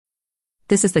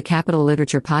This is the Capital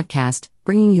Literature Podcast,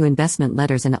 bringing you investment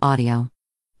letters in audio.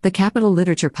 The Capital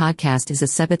Literature Podcast is a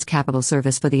Sebitz Capital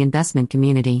service for the investment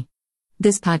community.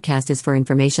 This podcast is for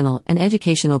informational and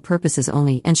educational purposes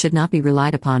only and should not be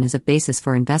relied upon as a basis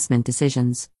for investment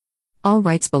decisions. All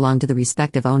rights belong to the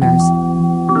respective owners.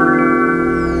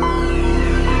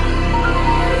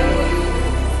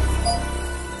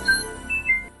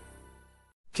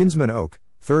 Kinsman Oak,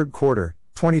 Third Quarter,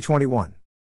 2021.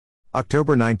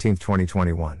 October 19,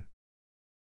 2021.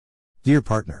 Dear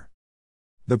Partner,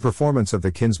 the performance of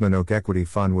the Kinsman Oak Equity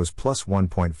Fund was plus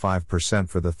 1.5%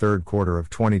 for the third quarter of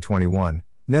 2021,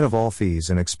 net of all fees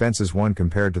and expenses when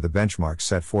compared to the benchmarks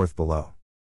set forth below.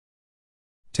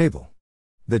 Table.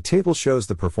 The table shows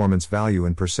the performance value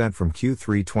in percent from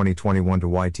Q3 2021 to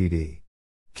YTD.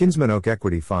 Kinsman Oak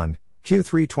Equity Fund,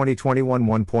 Q3 2021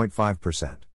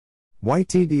 1.5%.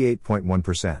 YTD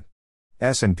 8.1%.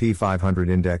 S&P 500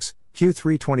 Index,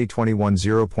 Q3 2021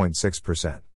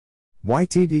 0.6%.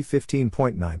 YTD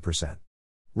 15.9%.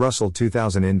 Russell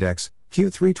 2000 Index,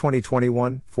 Q3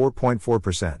 2021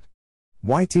 4.4%.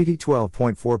 YTD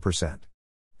 12.4%.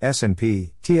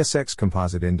 S&P TSX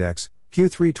Composite Index,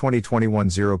 Q3 2021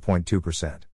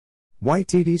 0.2%.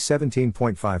 YTD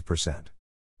 17.5%.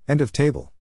 End of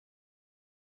table.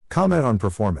 Comment on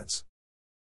performance.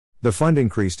 The fund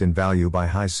increased in value by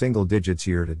high single digits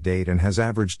year to date and has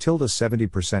averaged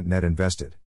 70% net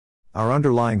invested. Our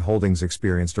underlying holdings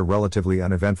experienced a relatively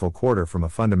uneventful quarter from a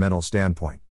fundamental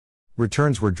standpoint.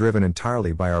 Returns were driven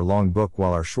entirely by our long book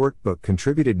while our short book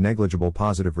contributed negligible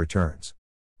positive returns.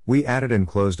 We added and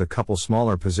closed a couple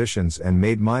smaller positions and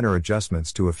made minor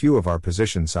adjustments to a few of our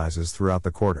position sizes throughout the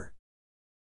quarter.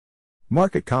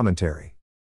 Market commentary.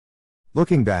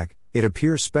 Looking back, it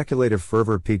appears speculative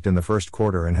fervor peaked in the first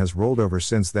quarter and has rolled over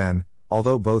since then,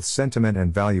 although both sentiment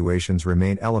and valuations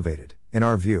remain elevated, in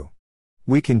our view.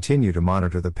 We continue to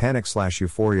monitor the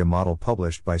panic/euphoria model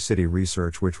published by Citi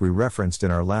Research, which we referenced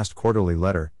in our last quarterly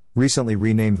letter, recently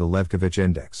renamed the Levkovich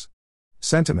Index.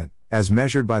 Sentiment, as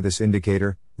measured by this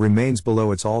indicator, remains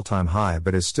below its all-time high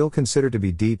but is still considered to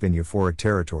be deep in euphoric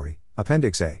territory,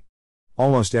 Appendix A.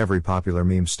 Almost every popular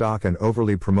meme stock and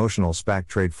overly promotional SPAC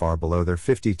trade far below their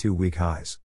 52-week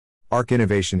highs. ARK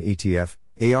Innovation ETF,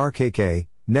 ARKK,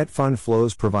 net fund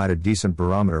flows provide a decent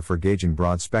barometer for gauging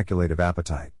broad speculative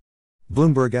appetite.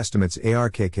 Bloomberg estimates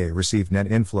ARKK received net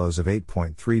inflows of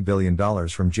 $8.3 billion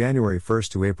from January 1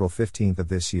 to April 15 of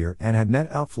this year and had net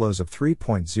outflows of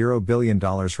 $3.0 billion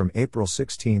from April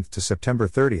 16 to September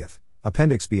 30,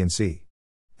 Appendix B and C.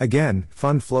 Again,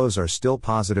 fund flows are still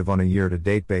positive on a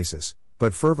year-to-date basis,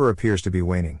 but fervor appears to be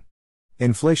waning.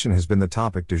 Inflation has been the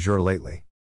topic du jour lately.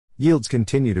 Yields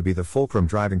continue to be the fulcrum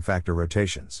driving factor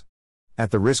rotations. At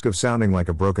the risk of sounding like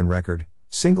a broken record,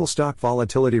 single stock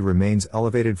volatility remains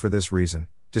elevated for this reason,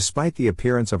 despite the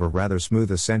appearance of a rather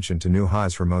smooth ascension to new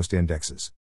highs for most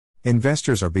indexes.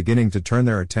 Investors are beginning to turn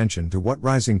their attention to what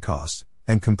rising costs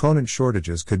and component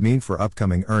shortages could mean for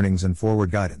upcoming earnings and forward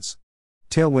guidance.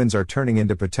 Tailwinds are turning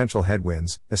into potential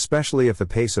headwinds, especially if the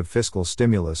pace of fiscal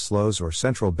stimulus slows or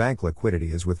central bank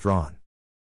liquidity is withdrawn.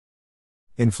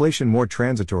 Inflation more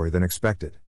transitory than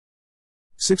expected.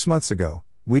 6 months ago,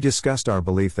 we discussed our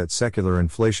belief that secular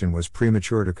inflation was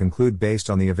premature to conclude based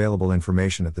on the available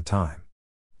information at the time.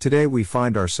 Today we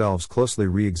find ourselves closely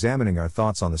re-examining our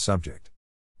thoughts on the subject.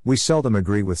 We seldom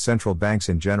agree with central banks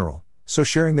in general, so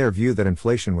sharing their view that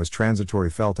inflation was transitory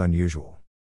felt unusual.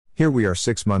 Here we are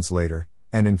 6 months later,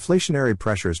 and inflationary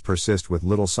pressures persist with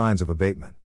little signs of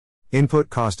abatement. Input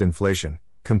cost inflation,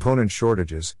 component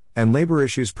shortages, and labor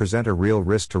issues present a real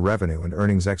risk to revenue and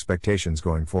earnings expectations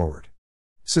going forward.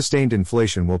 Sustained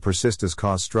inflation will persist as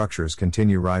cost structures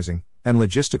continue rising, and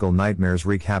logistical nightmares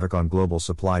wreak havoc on global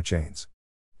supply chains.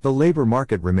 The labor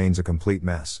market remains a complete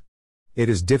mess. It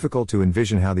is difficult to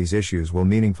envision how these issues will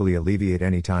meaningfully alleviate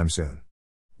anytime soon.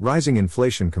 Rising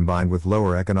inflation combined with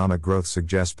lower economic growth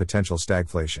suggests potential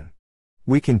stagflation.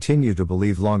 We continue to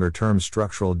believe longer-term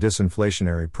structural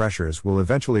disinflationary pressures will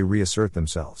eventually reassert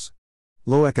themselves.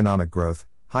 Low economic growth,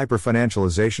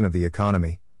 hyperfinancialization of the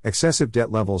economy, excessive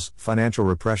debt levels, financial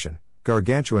repression,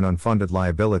 gargantuan unfunded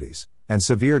liabilities, and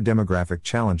severe demographic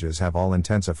challenges have all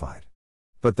intensified.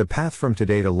 But the path from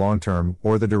today to long-term,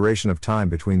 or the duration of time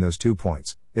between those 2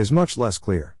 points, is much less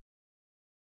clear.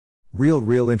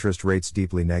 Real interest rates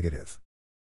deeply negative.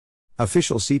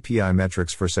 Official CPI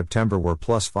metrics for September were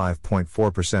plus 5.4%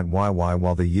 YY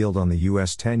while the yield on the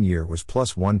US 10-year was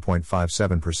plus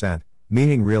 1.57%,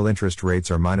 meaning real interest rates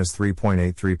are minus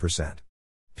 3.83%.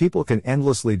 People can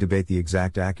endlessly debate the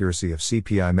exact accuracy of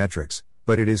CPI metrics,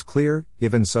 but it is clear,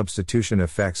 given substitution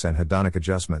effects and hedonic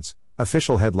adjustments,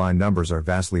 official headline numbers are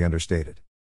vastly understated.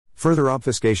 Further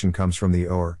obfuscation comes from the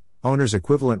owner's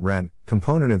equivalent rent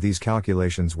component of these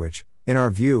calculations, which, in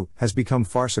our view, has become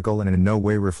farcical and in no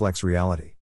way reflects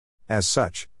reality. As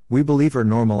such, we believe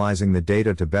normalizing the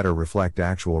data to better reflect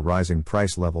actual rising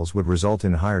price levels would result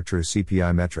in higher true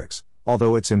CPI metrics,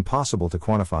 although it's impossible to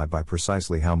quantify by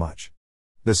precisely how much.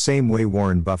 The same way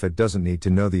Warren Buffett doesn't need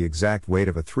to know the exact weight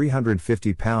of a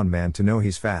 350-pound man to know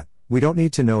he's fat, we don't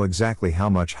need to know exactly how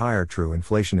much higher true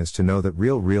inflation is to know that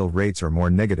real rates are more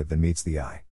negative than meets the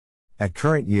eye. At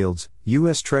current yields,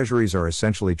 U.S. Treasuries are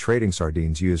essentially trading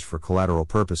sardines used for collateral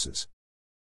purposes.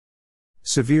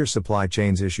 Severe supply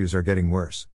chain issues are getting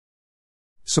worse.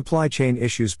 Supply chain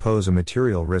issues pose a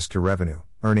material risk to revenue,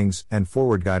 earnings, and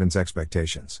forward guidance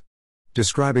expectations.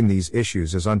 Describing these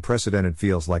issues as unprecedented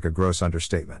feels like a gross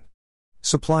understatement.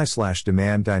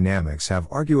 Supply/demand dynamics have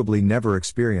arguably never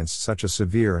experienced such a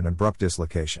severe and abrupt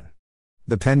dislocation.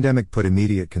 The pandemic put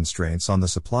immediate constraints on the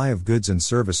supply of goods and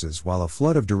services, while a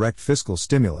flood of direct fiscal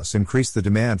stimulus increased the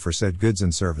demand for said goods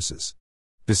and services.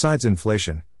 Besides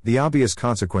inflation, the obvious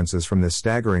consequences from this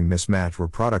staggering mismatch were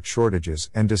product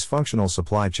shortages and dysfunctional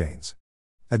supply chains.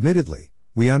 Admittedly,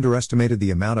 we underestimated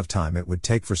the amount of time it would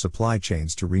take for supply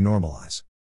chains to renormalize.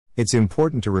 It's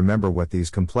important to remember what these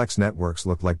complex networks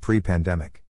looked like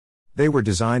pre-pandemic. They were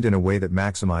designed in a way that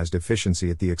maximized efficiency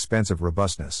at the expense of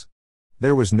robustness.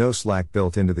 There was no slack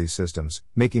built into these systems,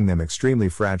 making them extremely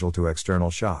fragile to external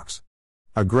shocks.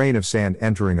 A grain of sand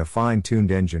entering a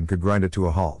fine-tuned engine could grind it to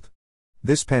a halt.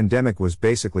 This pandemic was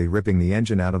basically ripping the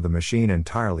engine out of the machine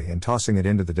entirely and tossing it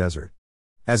into the desert.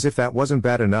 As if that wasn't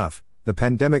bad enough, the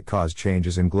pandemic caused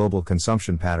changes in global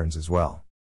consumption patterns as well.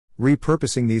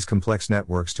 Repurposing these complex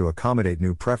networks to accommodate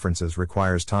new preferences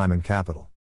requires time and capital.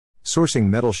 Sourcing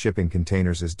metal shipping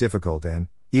containers is difficult, and,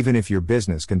 even if your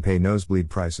business can pay nosebleed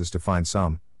prices to find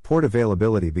some, port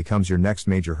availability becomes your next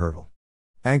major hurdle.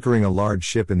 Anchoring a large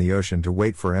ship in the ocean to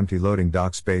wait for empty loading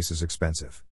dock space is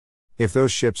expensive. If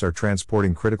those ships are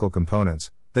transporting critical components,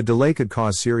 the delay could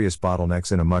cause serious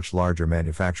bottlenecks in a much larger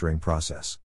manufacturing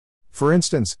process. For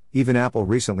instance, even Apple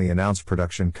recently announced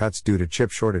production cuts due to chip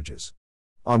shortages.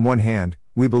 On one hand,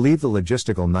 we believe the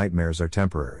logistical nightmares are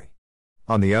temporary.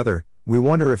 On the other, we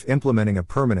wonder if implementing a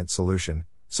permanent solution,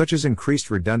 such as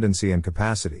increased redundancy and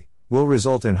capacity, will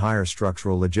result in higher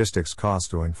structural logistics costs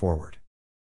going forward.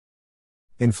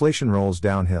 Inflation rolls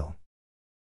downhill.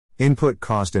 Input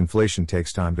cost inflation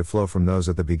takes time to flow from those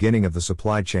at the beginning of the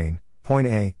supply chain, point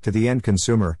A, to the end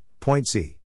consumer, point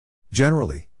C.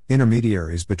 Generally,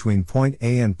 intermediaries between point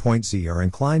A and point C are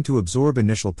inclined to absorb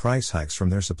initial price hikes from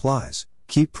their supplies,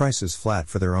 keep prices flat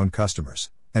for their own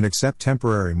customers, and accept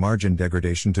temporary margin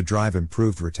degradation to drive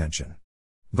improved retention.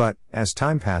 But, as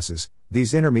time passes,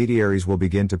 these intermediaries will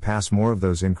begin to pass more of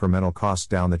those incremental costs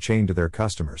down the chain to their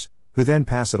customers, who then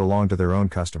pass it along to their own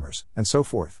customers, and so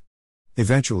forth.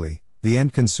 Eventually, the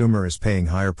end consumer is paying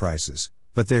higher prices,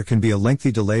 but there can be a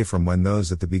lengthy delay from when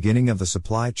those at the beginning of the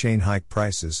supply chain hike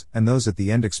prices and those at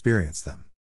the end experience them.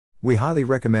 We highly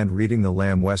recommend reading the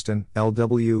Lamb Weston,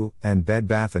 LW, and Bed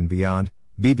Bath & Beyond,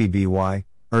 BBBY,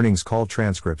 earnings call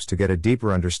transcripts to get a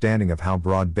deeper understanding of how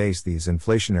broad-based these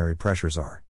inflationary pressures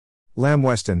are. Lamb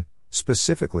Weston,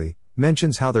 specifically,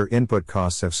 mentions how their input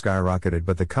costs have skyrocketed,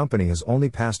 but the company has only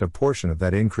passed a portion of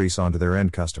that increase onto their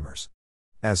end customers.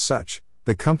 As such,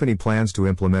 the company plans to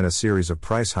implement a series of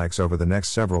price hikes over the next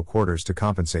several quarters to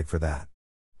compensate for that.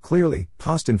 Clearly,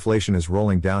 cost inflation is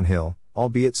rolling downhill,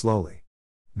 albeit slowly.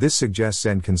 This suggests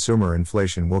end consumer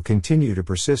inflation will continue to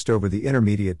persist over the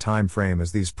intermediate time frame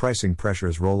as these pricing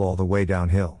pressures roll all the way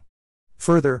downhill.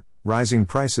 Further, rising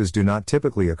prices do not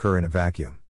typically occur in a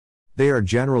vacuum. They are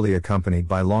generally accompanied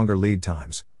by longer lead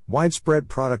times, widespread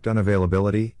product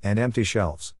unavailability, and empty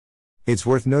shelves. It's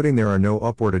worth noting there are no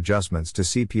upward adjustments to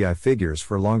CPI figures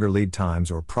for longer lead times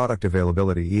or product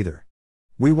availability either.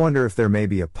 We wonder if there may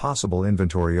be a possible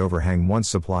inventory overhang once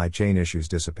supply chain issues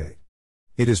dissipate.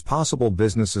 It is possible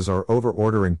businesses are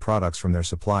over-ordering products from their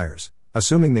suppliers,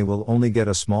 assuming they will only get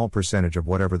a small percentage of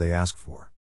whatever they ask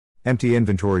for. Empty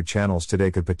inventory channels today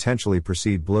could potentially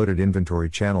precede bloated inventory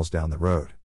channels down the road.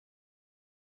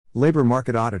 Labor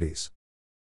market oddities.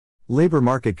 Labor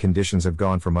market conditions have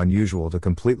gone from unusual to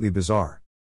completely bizarre.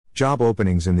 Job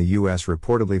openings in the U.S.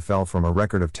 reportedly fell from a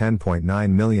record of 10.9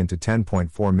 million to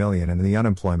 10.4 million, and the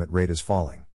unemployment rate is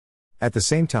falling. At the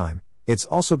same time, it's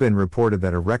also been reported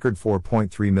that a record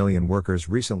 4.3 million workers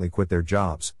recently quit their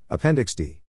jobs, Appendix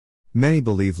D. Many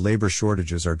believe labor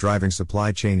shortages are driving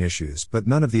supply chain issues, but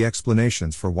none of the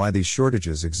explanations for why these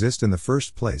shortages exist in the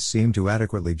first place seem to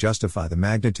adequately justify the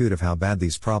magnitude of how bad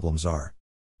these problems are.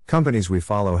 Companies we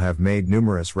follow have made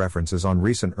numerous references on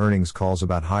recent earnings calls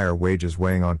about higher wages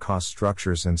weighing on cost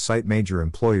structures and cite major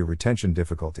employee retention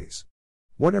difficulties.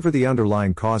 Whatever the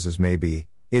underlying causes may be,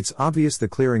 it's obvious the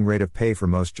clearing rate of pay for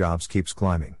most jobs keeps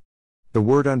climbing. The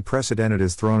word unprecedented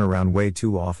is thrown around way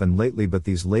too often lately, but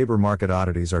these labor market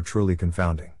oddities are truly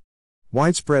confounding.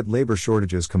 Widespread labor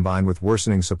shortages combined with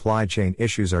worsening supply chain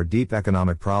issues are deep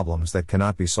economic problems that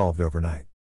cannot be solved overnight,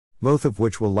 both of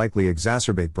which will likely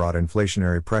exacerbate broad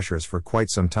inflationary pressures for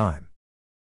quite some time.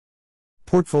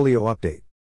 Portfolio update.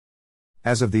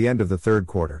 As of the end of the third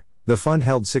quarter, the fund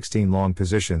held 16 long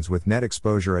positions with net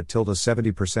exposure at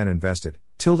 -70% invested,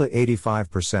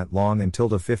 -85% long and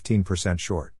 -15%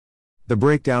 short. The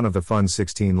breakdown of the fund's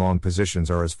 16 long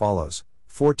positions are as follows: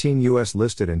 14 US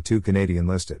listed and 2 Canadian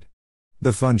listed.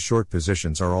 The fund's short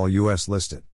positions are all US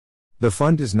listed. The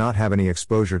fund does not have any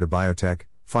exposure to biotech,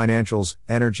 financials,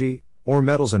 energy, or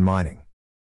metals and mining.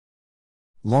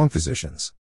 Long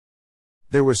positions.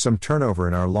 There was some turnover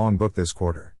in our long book this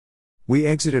quarter. We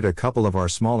exited a couple of our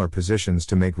smaller positions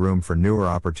to make room for newer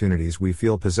opportunities we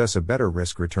feel possess a better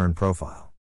risk-return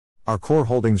profile. Our core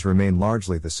holdings remain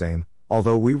largely the same,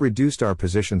 although we reduced our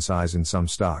position size in some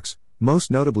stocks,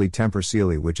 most notably Tempur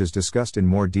Sealy, which is discussed in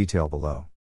more detail below.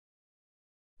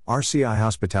 RCI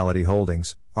Hospitality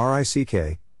Holdings,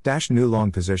 RICK, new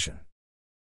long position.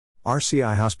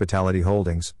 RCI Hospitality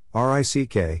Holdings,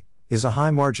 RICK, is a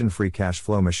high-margin free cash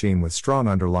flow machine with strong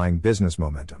underlying business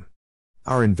momentum.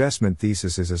 Our investment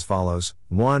thesis is as follows: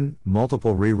 1.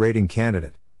 Multiple re-rating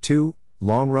candidate. 2.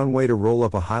 Long runway to roll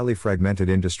up a highly fragmented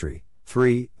industry.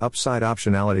 3. Upside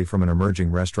optionality from an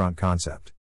emerging restaurant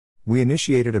concept. We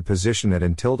initiated a position at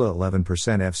until 11%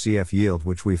 FCF yield,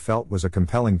 which we felt was a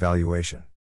compelling valuation.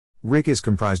 RICK is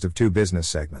comprised of 2 business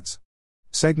segments.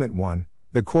 Segment 1,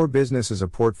 the core business, is a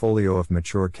portfolio of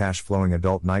mature cash-flowing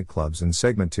adult nightclubs, and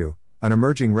Segment 2, an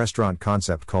emerging restaurant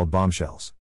concept called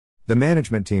Bombshells. The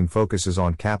management team focuses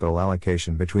on capital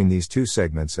allocation between these 2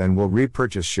 segments and will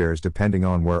repurchase shares depending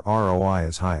on where ROI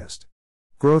is highest.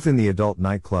 Growth in the adult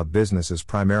nightclub business is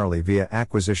primarily via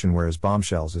acquisition, whereas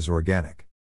Bombshells is organic.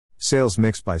 Sales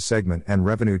mix by segment and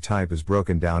revenue type is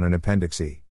broken down in Appendix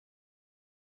E.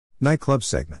 Nightclub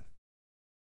segment.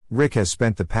 RICK has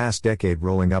spent the past decade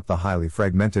rolling up the highly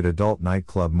fragmented adult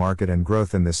nightclub market, and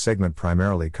growth in this segment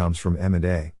primarily comes from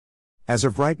M&A. As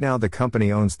of right now, the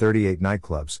company owns 38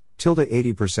 nightclubs,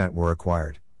 80% were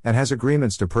acquired, and has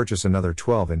agreements to purchase another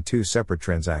 12 in 2 separate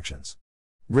transactions.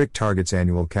 RICK targets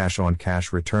annual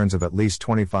cash-on-cash returns of at least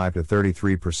 25 to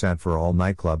 33% for all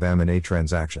nightclub M&A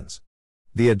transactions.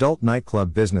 The adult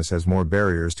nightclub business has more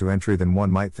barriers to entry than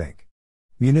one might think.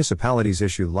 Municipalities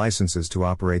issue licenses to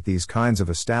operate these kinds of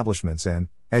establishments, and,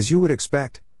 as you would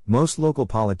expect, most local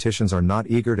politicians are not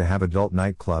eager to have adult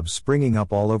nightclubs springing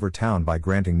up all over town by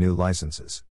granting new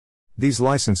licenses. These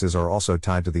licenses are also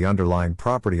tied to the underlying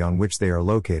property on which they are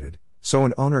located, so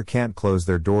an owner can't close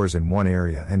their doors in one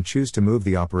area and choose to move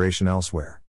the operation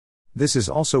elsewhere. This is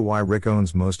also why RICK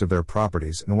owns most of their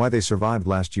properties and why they survived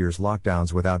last year's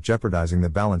lockdowns without jeopardizing the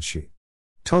balance sheet.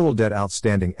 Total debt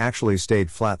outstanding actually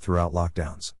stayed flat throughout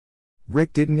lockdowns.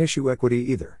 RICK didn't issue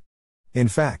equity either. In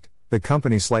fact, the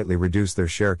company slightly reduced their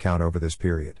share count over this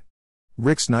period.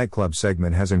 RICK's nightclub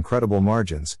segment has incredible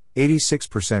margins,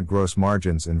 86% gross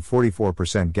margins and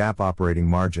 44% GAAP operating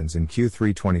margins in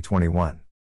Q3 2021.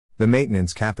 The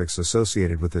maintenance capex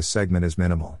associated with this segment is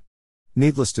minimal.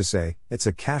 Needless to say, it's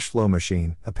a cash flow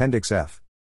machine. Appendix F.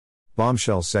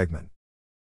 Bombshells segment.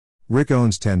 RICK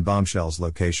owns 10 Bombshells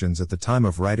locations at the time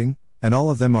of writing, and all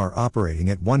of them are operating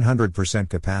at 100%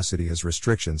 capacity as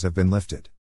restrictions have been lifted.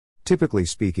 Typically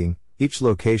speaking, each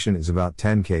location is about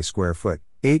 10,000 square foot,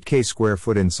 8,000 square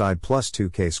foot inside plus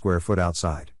 2,000 square foot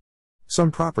outside. Some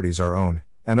properties are owned,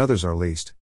 and others are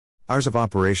leased. Hours of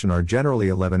operation are generally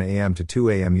 11 a.m. to 2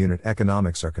 a.m. Unit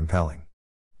economics are compelling.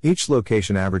 Each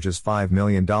location averages $5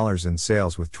 million in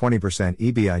sales with 20%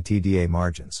 EBITDA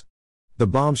margins. The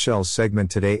Bombshells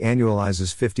segment today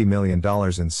annualizes $50 million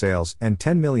in sales and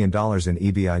 $10 million in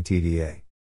EBITDA.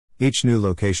 Each new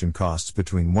location costs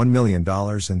between $1 million and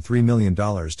 $3 million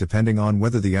depending on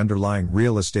whether the underlying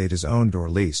real estate is owned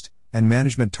or leased, and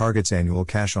management targets annual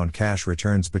cash-on-cash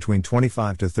returns between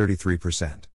 25 to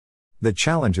 33%. The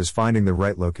challenge is finding the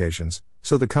right locations,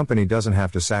 so the company doesn't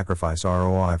have to sacrifice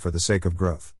ROI for the sake of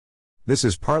growth. This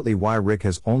is partly why RICK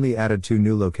has only added 2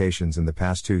 new locations in the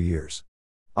past 2 years.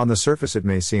 On the surface it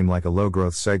may seem like a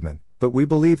low-growth segment, but we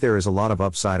believe there is a lot of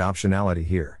upside optionality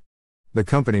here. The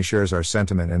company shares our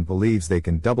sentiment and believes they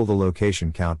can double the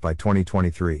location count by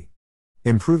 2023.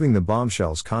 Improving the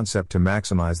Bombshells concept to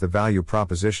maximize the value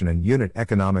proposition and unit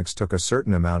economics took a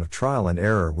certain amount of trial and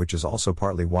error, which is also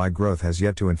partly why growth has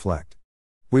yet to inflect.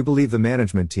 We believe the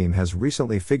management team has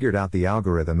recently figured out the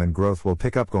algorithm and growth will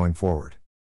pick up going forward.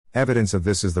 Evidence of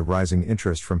this is the rising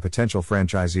interest from potential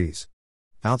franchisees.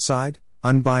 Outside,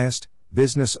 unbiased,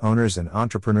 business owners and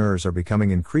entrepreneurs are becoming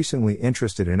increasingly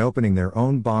interested in opening their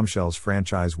own Bombshells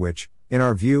franchise, which, in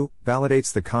our view,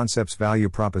 validates the concept's value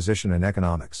proposition and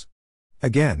economics.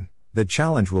 Again, the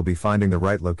challenge will be finding the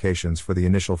right locations for the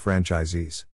initial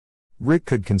franchisees. Rick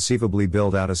could conceivably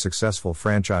build out a successful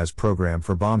franchise program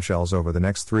for Bombshells over the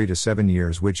next 3 to 7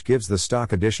 years, which gives the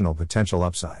stock additional potential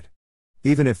upside.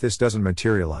 Even if this doesn't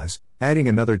materialize, adding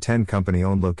another 10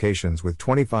 company-owned locations with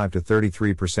 25 to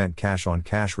 33%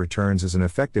 cash-on-cash returns is an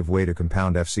effective way to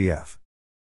compound FCF.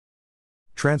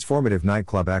 Transformative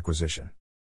nightclub acquisition.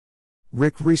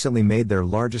 Rick recently made their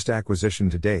largest acquisition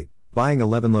to date, buying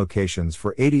 11 locations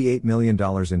for $88 million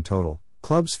in total,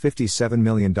 clubs $57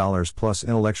 million plus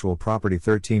intellectual property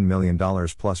 $13 million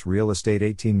plus real estate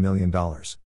 $18 million.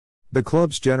 The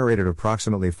clubs generated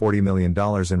approximately $40 million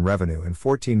in revenue and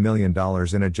 $14 million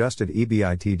in adjusted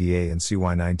EBITDA in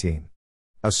CY19.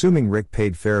 Assuming Rick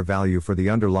paid fair value for the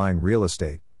underlying real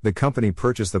estate, the company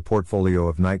purchased the portfolio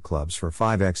of nightclubs for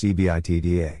 5x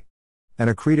EBITDA. An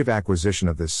accretive acquisition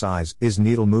of this size is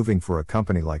needle-moving for a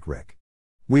company like Rick.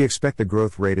 We expect the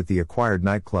growth rate at the acquired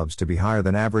nightclubs to be higher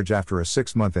than average after a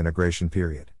 6-month integration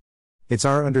period. It's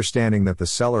our understanding that the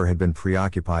seller had been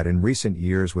preoccupied in recent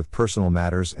years with personal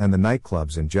matters and the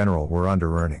nightclubs in general were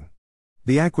under-earning.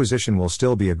 The acquisition will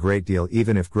still be a great deal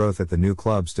even if growth at the new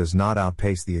clubs does not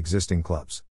outpace the existing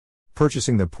clubs.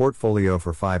 Purchasing the portfolio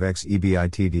for 5x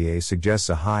EBITDA suggests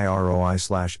a high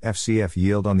ROI/FCF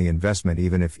yield on the investment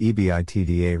even if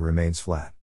EBITDA remains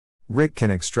flat. Rick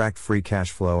can extract free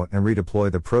cash flow and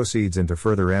redeploy the proceeds into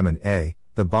further M&A,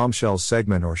 the Bombshells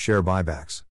segment or share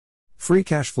buybacks. Free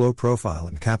cash flow profile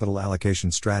and capital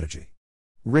allocation strategy.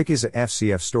 Rick is a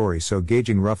FCF story, so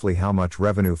gauging roughly how much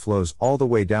revenue flows all the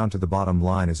way down to the bottom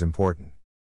line is important.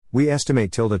 We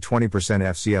estimate till 20%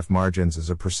 FCF margins as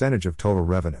a percentage of total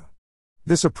revenue.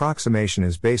 This approximation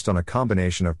is based on a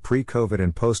combination of pre-COVID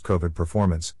and post-COVID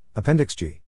performance, Appendix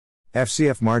G.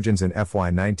 FCF margins in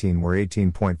FY19 were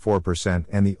 18.4%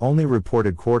 and the only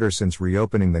reported quarter since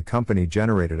reopening the company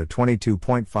generated a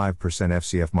 22.5%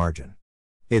 FCF margin.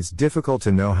 It's difficult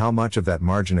to know how much of that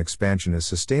margin expansion is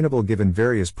sustainable given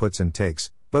various puts and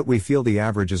takes, but we feel the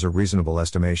average is a reasonable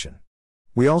estimation.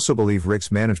 We also believe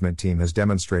Rick's management team has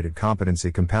demonstrated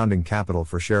competency compounding capital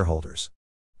for shareholders.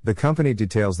 The company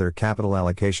details their capital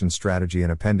allocation strategy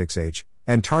in Appendix H,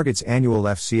 and targets annual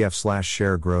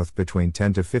FCF/share growth between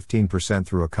 10 to 15%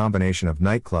 through a combination of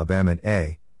nightclub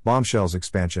M&A, Bombshells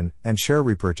expansion, and share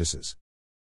repurchases.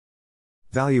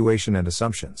 Valuation and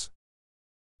assumptions.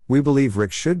 We believe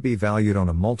Rick should be valued on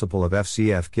a multiple of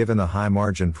FCF given the high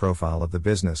margin profile of the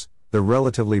business, the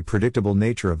relatively predictable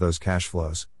nature of those cash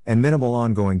flows, and minimal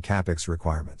ongoing capex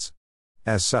requirements.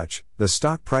 As such, the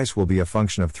stock price will be a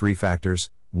function of 3 factors: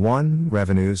 1.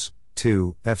 Revenues,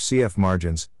 2. FCF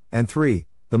margins, and 3.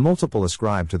 The multiple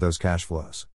ascribed to those cash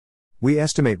flows. We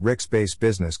estimate Rick's base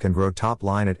business can grow top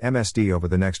line at MSD over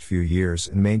the next few years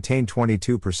and maintain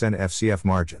 22% FCF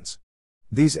margins.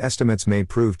 These estimates may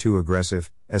prove too aggressive,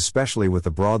 especially with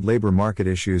the broad labor market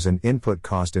issues and input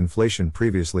cost inflation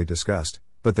previously discussed,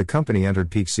 but the company entered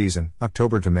peak season,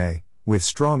 October to May, with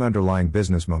strong underlying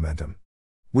business momentum.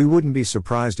 We wouldn't be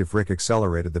surprised if Rick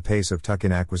accelerated the pace of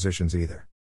tuck-in acquisitions either.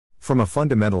 From a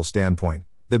fundamental standpoint,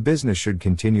 the business should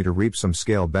continue to reap some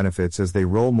scale benefits as they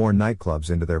roll more nightclubs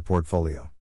into their portfolio.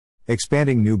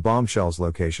 Expanding new Bombshells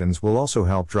locations will also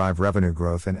help drive revenue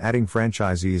growth, and adding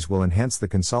franchisees will enhance the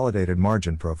consolidated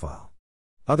margin profile.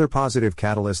 Other positive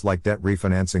catalysts like debt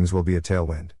refinancings will be a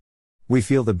tailwind. We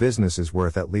feel the business is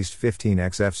worth at least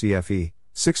 15x FCFE,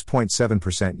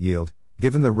 6.7% yield,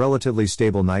 given the relatively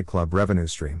stable nightclub revenue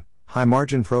stream, high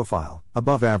margin profile,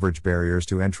 above average barriers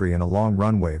to entry, and a long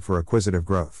runway for acquisitive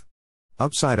growth.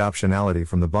 Upside optionality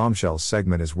from the Bombshells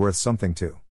segment is worth something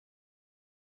too.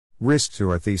 Risk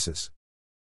to our thesis.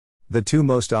 The 2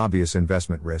 most obvious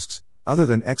investment risks, other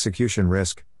than execution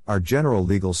risk, are general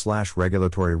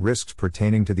legal/regulatory risks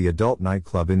pertaining to the adult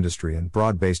nightclub industry and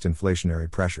broad-based inflationary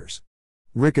pressures.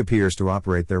 Rick appears to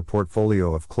operate their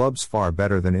portfolio of clubs far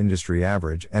better than industry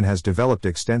average and has developed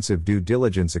extensive due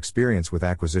diligence experience with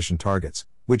acquisition targets,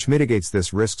 which mitigates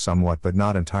this risk somewhat but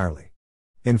not entirely.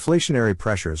 Inflationary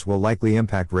pressures will likely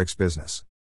impact Rick's business.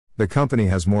 The company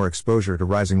has more exposure to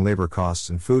rising labor costs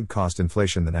and food cost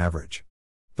inflation than average.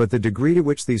 But the degree to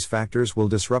which these factors will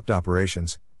disrupt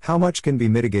operations, How much can be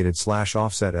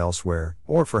mitigated/offset elsewhere,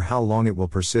 or for how long it will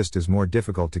persist is more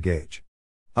difficult to gauge.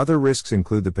 Other risks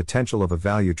include the potential of a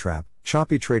value trap,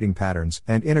 choppy trading patterns,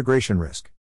 and integration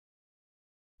risk.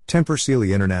 Tempur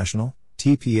Sealy International,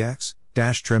 TPX,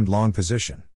 trimmed long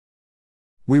position.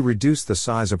 We reduced the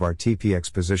size of our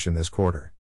TPX position this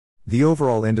quarter. The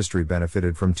overall industry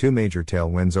benefited from two major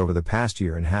tailwinds over the past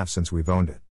year and a half since we've owned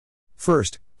it.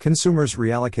 First, consumers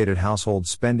reallocated household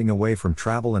spending away from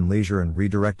travel and leisure and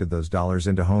redirected those dollars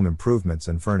into home improvements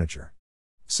and furniture.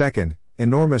 Second,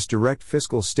 enormous direct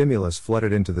fiscal stimulus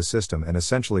flooded into the system and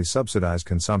essentially subsidized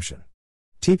consumption.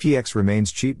 TPX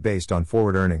remains cheap based on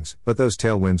forward earnings, but those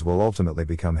tailwinds will ultimately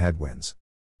become headwinds.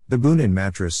 The boon in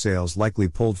mattress sales likely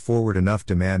pulled forward enough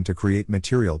demand to create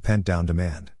material pent-down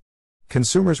demand.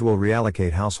 Consumers will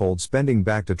reallocate household spending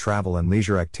back to travel and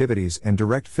leisure activities, and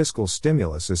direct fiscal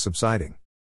stimulus is subsiding.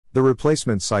 The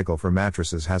replacement cycle for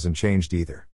mattresses hasn't changed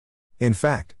either. In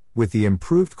fact, with the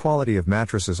improved quality of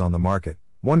mattresses on the market,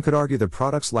 one could argue the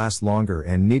products last longer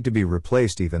and need to be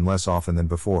replaced even less often than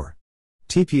before.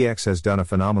 TPX has done a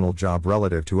phenomenal job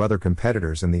relative to other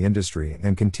competitors in the industry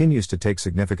and continues to take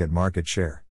significant market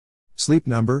share. Sleep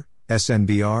Number,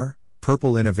 SNBR,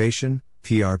 Purple Innovation,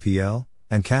 PRPL,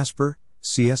 and Casper,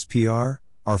 CSPR,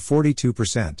 are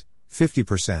 42%,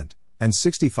 50%, and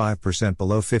 65%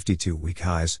 below 52-week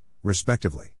highs,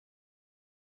 respectively.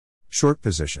 Short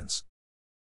positions.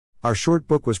 Our short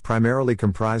book was primarily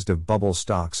comprised of bubble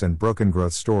stocks and broken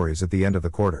growth stories at the end of the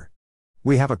quarter.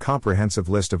 We have a comprehensive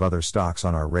list of other stocks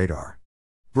on our radar.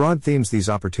 Broad themes: these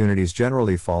opportunities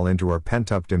generally fall into where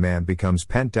pent-up demand becomes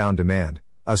pent-down demand,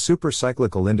 a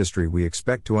super-cyclical industry we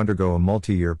expect to undergo a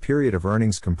multi-year period of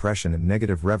earnings compression and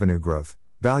negative revenue growth,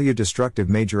 value-destructive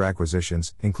major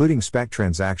acquisitions, including SPAC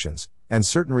transactions, and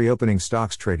certain reopening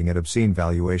stocks trading at obscene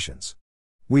valuations.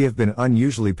 We have been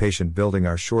unusually patient building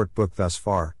our short book thus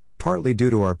far, partly due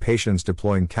to our patience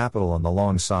deploying capital on the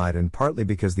long side and partly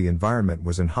because the environment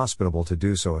was inhospitable to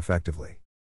do so effectively.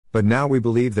 But now we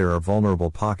believe there are vulnerable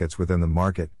pockets within the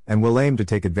market, and will aim to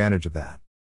take advantage of that.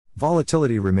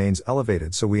 Volatility remains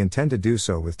elevated, so we intend to do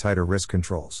so with tighter risk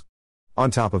controls. On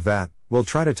top of that, we'll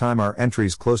try to time our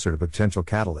entries closer to potential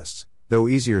catalysts, though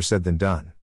easier said than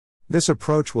done. This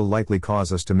approach will likely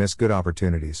cause us to miss good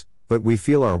opportunities, but we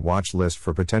feel our watch list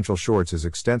for potential shorts is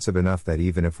extensive enough that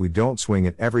even if we don't swing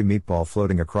at every meatball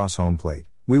floating across home plate,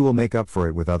 we will make up for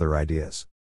it with other ideas.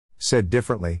 Said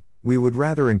differently, we would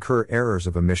rather incur errors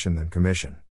of omission than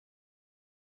commission.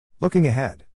 Looking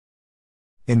ahead.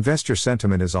 Investor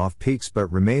sentiment is off peaks but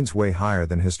remains way higher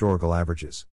than historical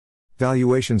averages.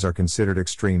 Valuations are considered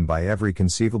extreme by every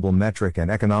conceivable metric and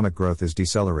economic growth is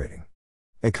decelerating.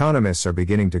 Economists are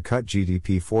beginning to cut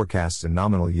GDP forecasts and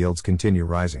nominal yields continue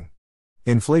rising.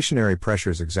 Inflationary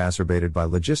pressures exacerbated by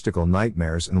logistical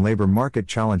nightmares and labor market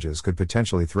challenges could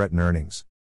potentially threaten earnings.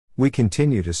 We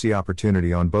continue to see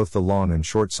opportunity on both the long and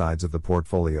short sides of the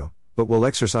portfolio, but will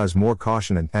exercise more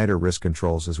caution and tighter risk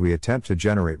controls as we attempt to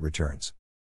generate returns.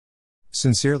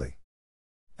 Sincerely,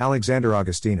 Alexander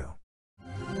Agostino.